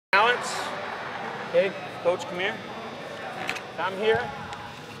Balance. Okay, coach, come here. I'm here,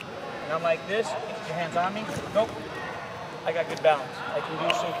 and I'm like this. Get your hands on me. Nope. I got good balance. I can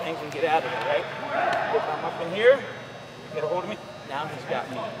do some things and get out of it, right? If I'm up in here, get a hold of me. Now he's got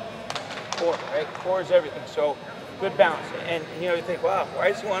me. Core, right? Core is everything. So good balance. And you think, wow, why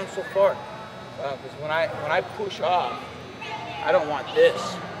is he wanting so far? Because when I push off, I don't want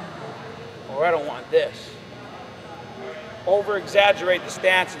this, or I don't want this. Over-exaggerate the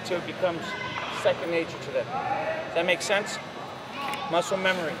stance until it becomes second nature to them. Does that make sense? Muscle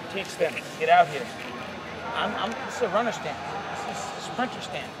memory, teach them, get out here. This is a runner stance. This is a sprinter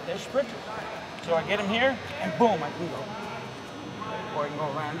stance. They're sprinters. So I get them here, and boom, I can go. Or I can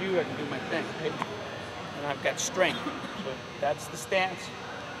go around you, I can do my thing. Right? And I've got strength. So that's the stance,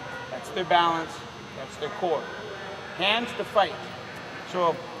 that's their balance, that's their core. Hands to fight.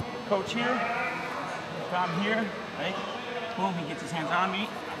 So coach here, if I'm here, right? Boom, he gets his hands on me.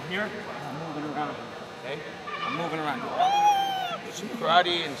 I'm here, I'm moving around. Okay? I'm moving around. Some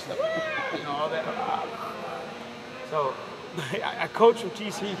karate and stuff, all that. So, a coach from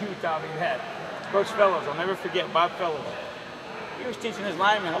TCU taught me that. Coach Fellows, I'll never forget, Bob Fellows. He was teaching his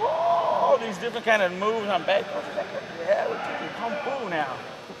linemen all these different kind of moves on back. Yeah, we're teaching Kung Fu now.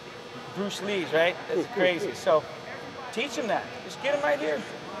 Bruce Lee's, right? That's crazy. So, teach him that. Just get him right here.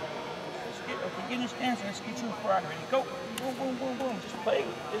 Get in your stance and let's get you a karate. Ready? Go. Boom, boom, boom, boom. Just play.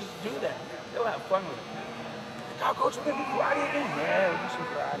 Just do that. They'll have fun with it. Oh, coach, we're going to do karate again. Yeah, we'll do some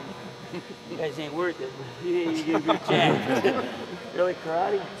karate. You guys ain't worth it. You get a good chance. Really,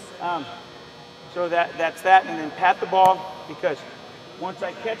 karate? So that's that. And then pat the ball, because once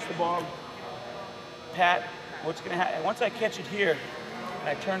I catch the ball, pat, what's going to happen? Once I catch it here and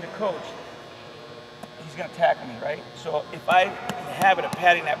I turn to coach, he's going to tackle me, right? So if I have the habit of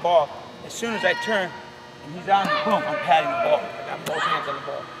patting that ball, as soon as I turn and he's on me, boom, I'm patting the ball. I got both hands on the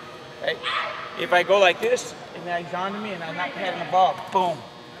ball, right? If I go like this and now he's on to me and I'm not patting the ball, boom,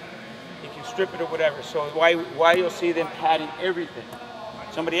 you can strip it or whatever. So why you'll see them patting everything.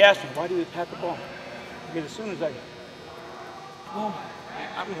 Somebody asked me, why do we pat the ball? Because as soon as I, boom,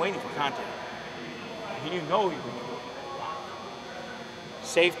 I've been waiting for contact. And you know you're going to do it.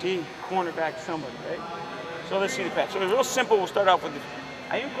 Safety, cornerback, somebody, right? So let's see the pat. So it's real simple. We'll start off with this.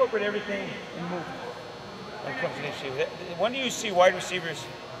 I incorporate everything in movement when it comes to this receiver. When do you see wide receivers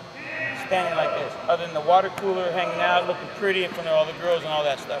standing like this? Other than the water cooler, hanging out, looking pretty in front of all the girls and all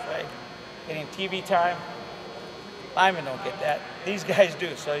that stuff, right? Getting TV time. Linemen don't get that. These guys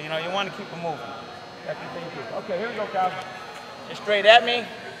do. So, you want to keep them moving. That's the thing too. Okay, here we go, Kyle. Just straight at me.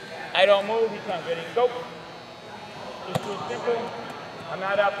 I don't move. He comes. Ready? Go. Just real simple. I'm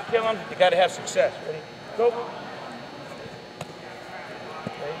not out to kill him. You got to have success. Ready? Go.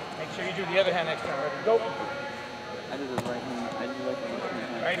 Okay. Make sure you do the other hand next time. Ready? Go. I did the right hand. I did the left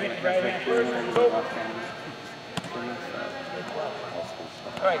hand. Right hand first. Ready? Go.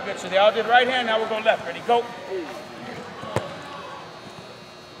 All right, good. So they all did right hand. Now we'll go left. Ready? Go.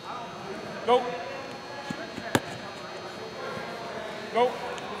 Go. Go.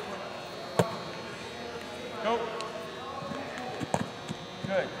 Go.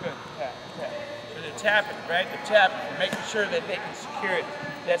 Good, good. Tap, tap. So they're tapping, right? They're tapping, making sure that they can secure it.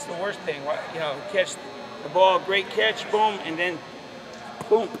 That's the worst thing. Catch the ball, great catch, boom, and then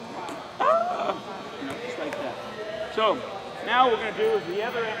boom. Just like that. So now what we're going to do is the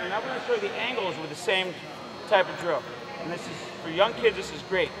other end, and I'm going to show you the angles with the same type of drill. And this is, for young kids, this is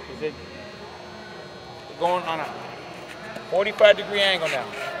great, because they're going on a 45-degree angle now.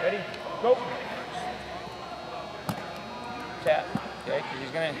 Ready? Go. Tap. Okay, because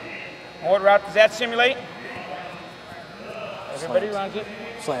he's going to, what route does that simulate? Everybody runs it.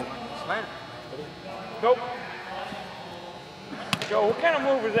 Slant. Slant. Ready? Go. Joe, what kind of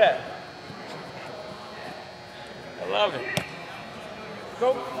move is that? I love it.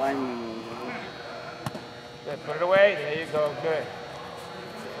 Go. Good, put it away. There you go, good.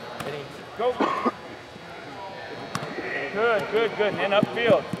 Ready? Go. Good, good, good. And then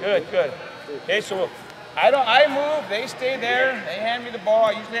upfield. Good, good. Okay, so I move, they stay there, they hand me the ball.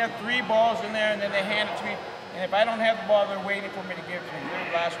 I usually have 3 balls in there and then they hand it to me. And if I don't have the ball, they're waiting for me to give it to them. They're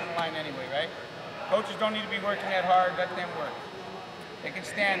the last one in line anyway, right? Coaches don't need to be working that hard, let them work. They can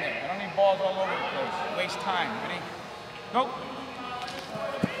stand there. I don't need balls all over the place. Waste time. Ready? Go.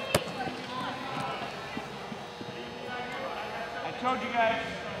 I told you guys,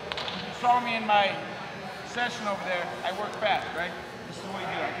 you saw me in my session over there, I work fast, right? This is what we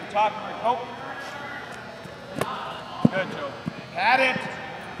do. I can talk and go. Good, Joe. Pat it.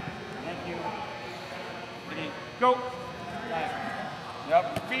 Thank you. Ready? Go. Nice.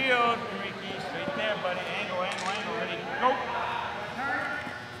 Up field, Ricky. Straight there, buddy. Angle, angle, angle. Ready? Go.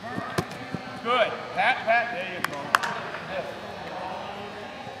 Good. Pat. There you go. Good.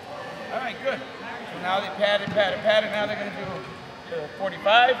 All right, good. So now they patted. Now they're going to do 45.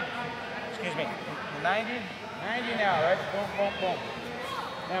 Excuse me. 90 now, right? Boom.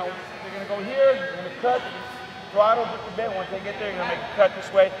 Now they're going to go here. They're going to cut. Throttle just a bit. Once they get there, you're going to make a cut this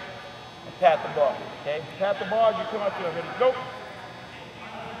way and pat the ball. Okay? Pat the ball. You come up to it. Ready? Go.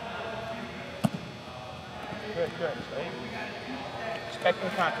 Good. So, expecting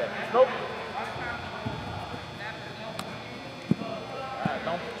contact. Go.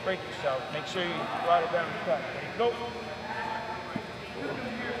 Don't break yourself. Make sure you throttle down the cut. Ready? Go.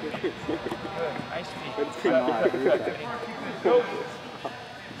 Good. Nice feet. Good. Go.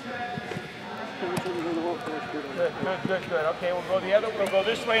 Good. Okay, we'll go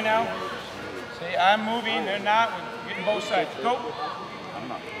this way now. See, I'm moving, they're not. We're getting both sides. Go.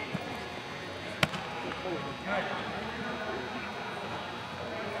 Good.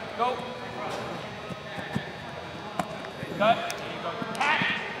 Go. Cut. There you go. Pat.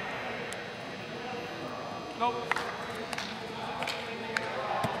 Go.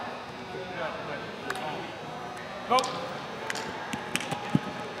 Good. Go.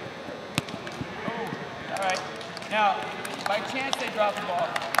 Now, by chance they drop the ball,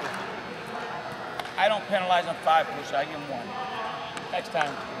 I don't penalize them 5 pushes, I give them 1. Next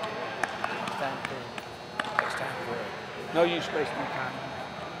time. No use wasting time.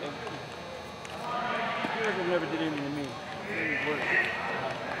 They never did anything to me.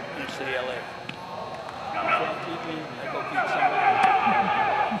 In the city of LA. Can't keep me, I go keep somebody.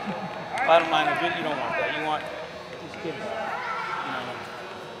 Bottom line is, you don't want that. You want these kids.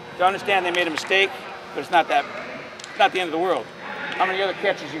 To understand they made a mistake, but it's not that. It's not the end of the world. How many other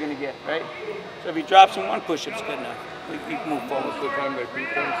catches you're going to get, right? So if he drops in 1 push-up, it's good enough. We can move forward. The time they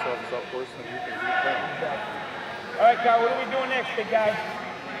beat themselves up worse than you can beat them. All right, Kyle, what are we doing next, big guy?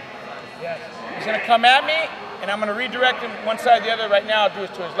 Yes. He's going to come at me, and I'm going to redirect him one side or the other. Right now, I'll do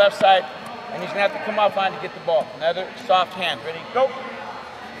it to his left side, and he's going to have to come offline to get the ball. Another soft hand. Ready? Go.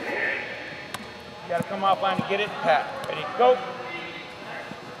 You got to come offline to get it. Pat. Ready? Go.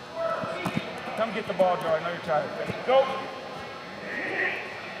 Come get the ball, Joe. I know you're tired. Ready? Go.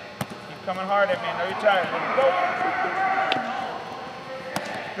 Keep coming hard at me. I know you're tired. Ready? Go.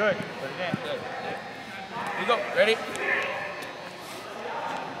 Good. Put it in. Good. Here you go. Ready?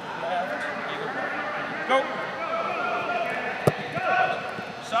 Go.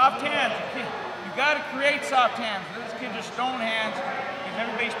 Soft hands. You got to create soft hands. These kids are stone hands because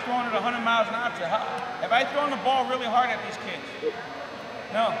everybody's throwing it 100 miles an hour. Have I thrown the ball really hard at these kids?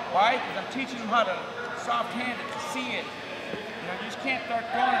 No. Why? Because I'm teaching them how to soft hand it, to see it. You just can't start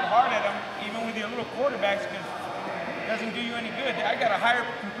throwing it hard at them, even with your little quarterbacks, because it doesn't do you any good. I got a higher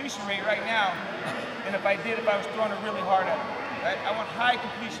completion rate right now than if I did if I was throwing it really hard at them. Right? I want high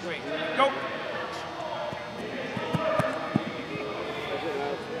completion rate. Go.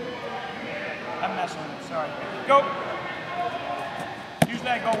 I'm messing with it, sorry. Go. Usually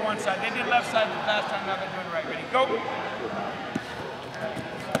I go one side. They did left side the last time, now they're doing it right. Ready? Go.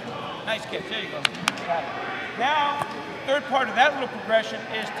 Nice catch, there you go. Got it. Now, the third part of that little progression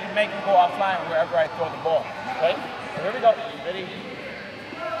is to make him go offline wherever I throw the ball. Okay? So here we go. Ready?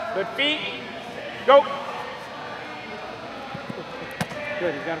 Good feet. Go.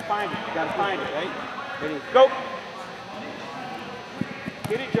 Good, you gotta find it. You gotta find it, right? Ready? Go.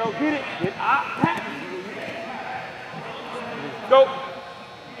 Get it, Joe, get it. Get up, pat. Go.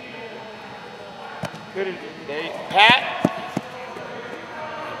 Good, there you pat.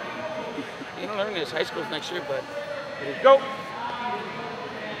 You don't learn this. High school's next year, but ready, go.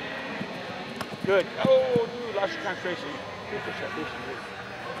 Good. Oh, dude, lost your concentration.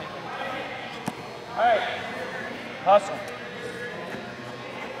 All right. Hustle.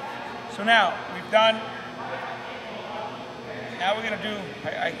 So now we've done. Now we're gonna do.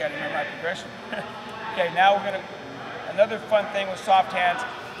 I gotta remember my progression. Okay. Now we're gonna. Another fun thing with soft hands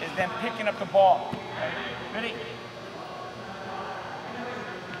is then picking up the ball. Okay. Ready?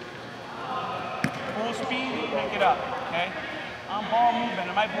 Full speed, pick it up, okay? On ball movement,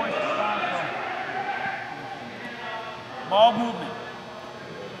 and my voice is strong, so. Ball movement.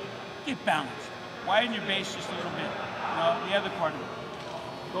 Get balanced. Widen your base just a little bit. No, the other part of it.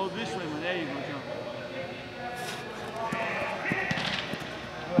 Go this way, there you go, Joe.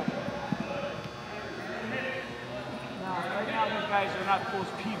 Right now these guys are not full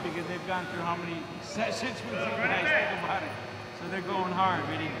speed because they've gone through how many sessions with you guys, think about it. So they're going hard,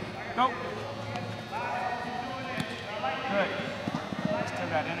 ready? Go! Good. Still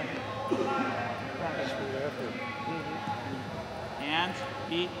got energy. Hands,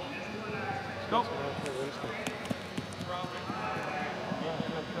 feet. Go.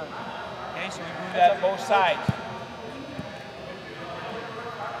 Okay, so So we do that both sides.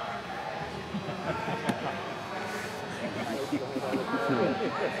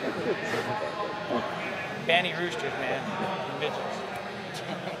 Banny roosters, man. Midgets.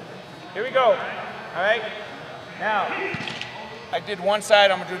 Here we go. All right. Now, I did one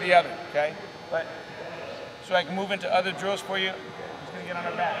side, I'm gonna do the other, okay? But so I can move into other drills for you. I'm just gonna get on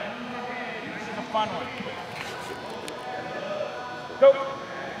our back. This is a fun one. Go.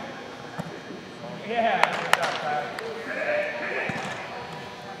 Yeah, good job, Tyler.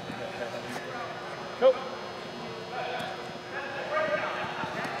 Go.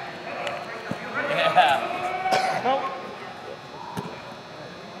 Yeah. Go.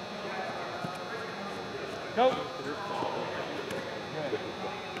 Go. Good.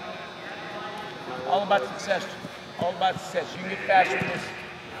 All about success. All about success. You can get faster in this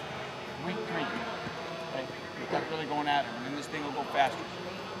week 3. Okay? You're not really going at it, and then this thing will go faster.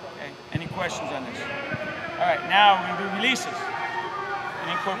 Okay? Any questions on this? All right, now we're going to do releases.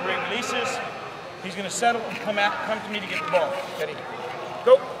 And incorporate releases. He's going to settle and come to me to get the ball. Ready?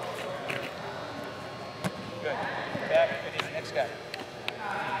 Go. Good. Back. Ready. Next guy.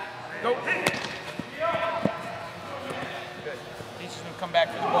 Go. Good. He's just going to come back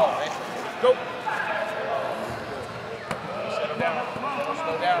for the ball, right? Go. Settle down.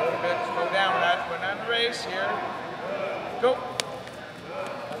 Slow down a little bit. Slow down. We're not in the race here. Go.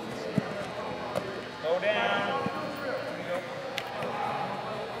 Slow down. Go.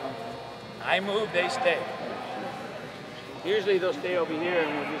 I move, they stay. Usually they'll stay over here and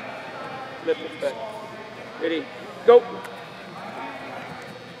we'll just flip it back. Ready? Go.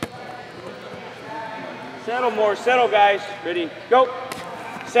 Settle more. Settle, guys. Ready? Go.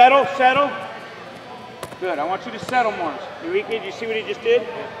 Settle. Settle. Good. I want you to settle more. Eureka, did you see what he just did?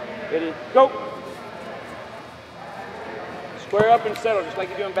 Ready? Go. Square up and settle, just like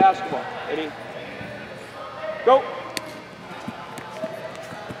you do in basketball. Ready? Go.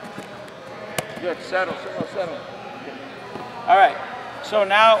 Good. Settle, settle, settle. All right. So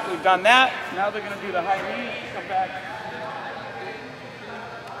now we've done that. Now they're going to do the high knee. Come back.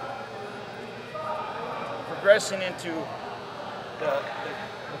 Progressing into the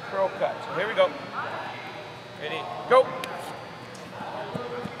curl cut. So here we go. Ready? Go.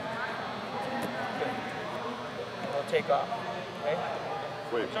 Good. We'll take off. Okay?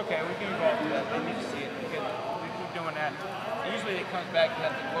 Wait. It's okay. We can evolve to that. They need to see it. We keep doing that. Usually it comes back. You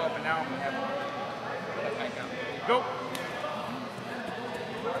have to go up, and now I'm going to have it back down. Go.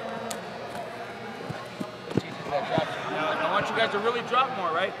 That drop. Now, I want you guys to really drop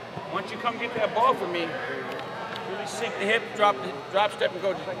more, right? Once you come get that ball from me, really sink the hip, drop step, and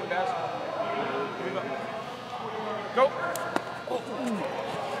go just like in basketball. Here we go. Go. Oh.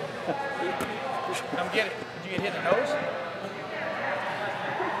 Come get it. Did you get hit in the nose?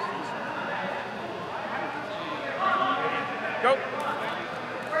 Go.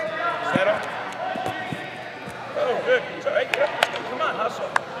 Settle. Oh, good. It's all right. Come on, hustle.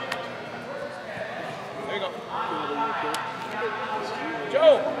 There you go.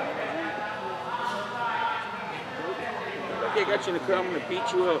 Joe! Okay, got you in the car. I'm going to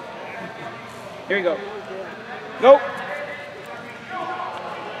beat you up. Here you go. Go!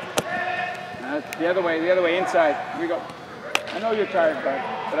 The other way, inside. Here we go. I know you're tired,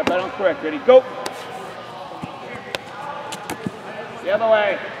 bud, but I'm correct. Ready? Go! The other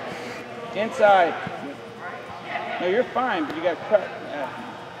way. Inside. No, you're fine, but you got cut.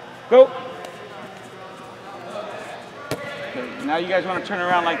 Go! Okay, now you guys want to turn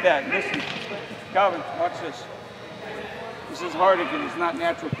around like that. Listen, Calvin, watch this. This is hard again. It's not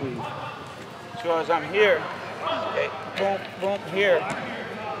natural for you. So as I'm here, okay, boom, boom, here,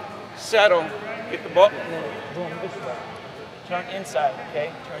 settle, get the ball, and then boom, this way. Turn inside,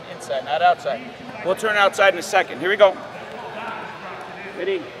 okay? Turn inside, not outside. We'll turn outside in a second. Here we go.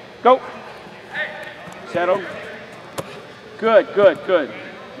 Ready? Go. Settle. Good, good, good.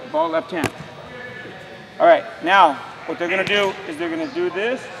 Ball left hand. All right, now, what they're going to do is they're going to do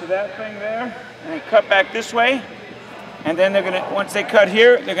this to that thing there, and then cut back this way, and then they're going to, once they cut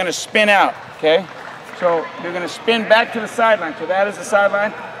here, they're going to spin out, okay? So they're going to spin back to the sideline. So that is the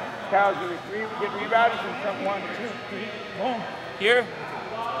sideline. Kyle's going to get rerouted from front 1, 2, 3, boom, here,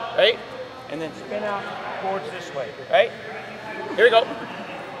 right? And then spin out towards this way, right? Here we go.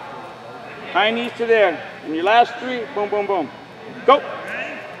 High knees to there. And your last 3, boom, boom, boom. Go.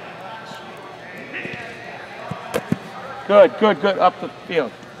 Good, good, good, up the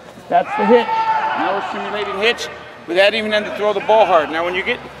field. That's the hitch. Now we're simulating hitch without even having to throw the ball hard. Now when you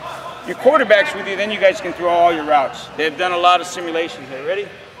get your quarterbacks with you, then you guys can throw all your routes. They've done a lot of simulations here. Ready?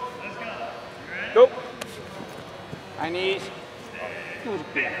 Go. High knees.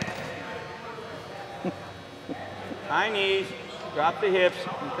 High knees, drop the hips,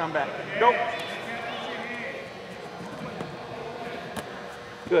 and come back. Go.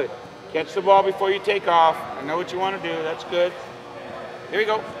 Good. Catch the ball before you take off. I know what you want to do. That's good. Here we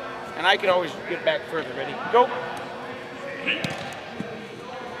go. And I can always get back further. Ready? Go.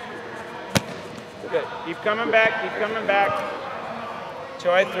 Good. Keep coming back. Keep coming back.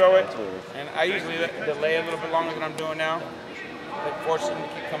 Till I throw it. And I usually delay a little bit longer than I'm doing now. But force them to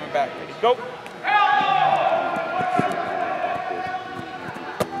keep coming back. Ready? Go.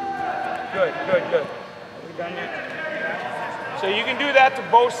 Good, good, good. Are we done yet? So you can do that to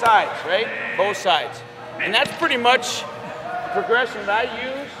both sides, right? Both sides. And that's pretty much the progression that I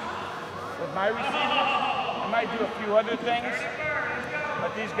use with my receivers. I might do a few other things,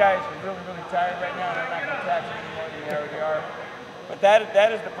 but these guys are really, really tired right now, and I'm not going to tax them anymore than they already are. But that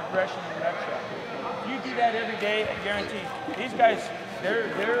is the progression in a nutshell. If you do that every day, I guarantee these guys, their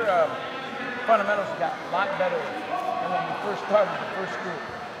fundamentals got a lot better than when we first started the first group.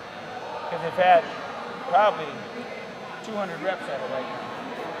 Because they've had probably 200 reps at it right now.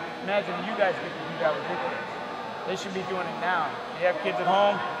 Imagine you guys get to do that ridiculous. They should be doing it now. You have kids at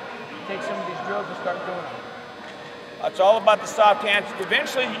home, take some of these drills and start doing them. It's all about the soft hands.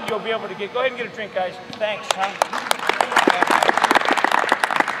 Eventually you'll be able to go ahead and get a drink, guys. Thanks, huh?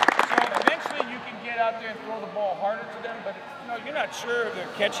 So eventually you can get out there and throw the ball harder to them, but you're not sure of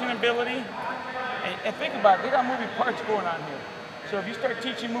their catching ability. And think about it, they got moving parts going on here. So if you start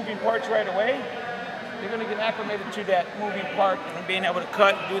teaching moving parts right away, they're going to get acclimated to that moving part and being able to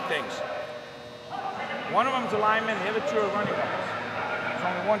cut and do things. One of them's a lineman, the other two are running backs. There's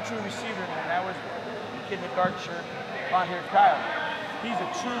only one true receiver, and that was the kid in the dark shirt on here, Kyle. He's a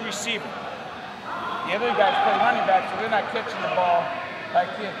true receiver. The other guys play running back, so they're not catching the ball like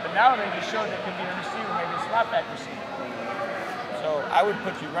him. But now they just showed they can be a receiver, maybe a slot back receiver. So I would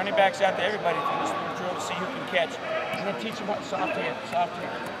put your running backs out there, everybody through this little drill to see who can catch. And then teach them what soft hand, soft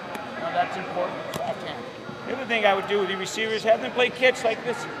hand. That's important, soft hand. The other thing I would do with the receivers, have them play catch like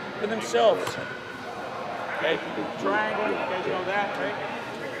this for themselves. Okay, triangle, you guys know that, right?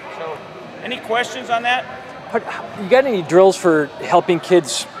 So, any questions on that? You got any drills for helping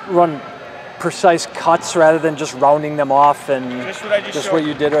kids run precise cuts rather than just rounding them off and just what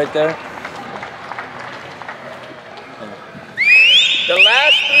you did right there? The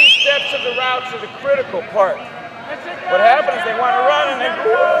last 3 steps of the routes are the critical part. What happens is they want to run and they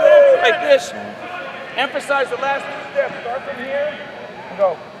go like this. Emphasize the last 2 steps. Start from here and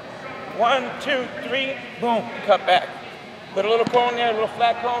go 1, 2, 3, boom, cut back. Put a little cone there, a little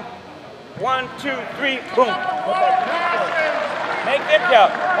flat cone. 1, 2, 3, boom. Make them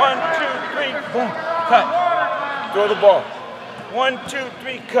count. 1, 2, 3, boom, cut. Throw the ball. 1, 2,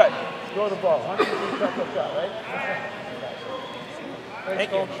 3, cut. Throw the ball. 1, 2, 3, cut, right?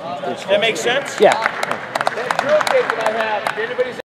 Thank you. Does that make sense? Yeah. That drill tape that I have, if anybody's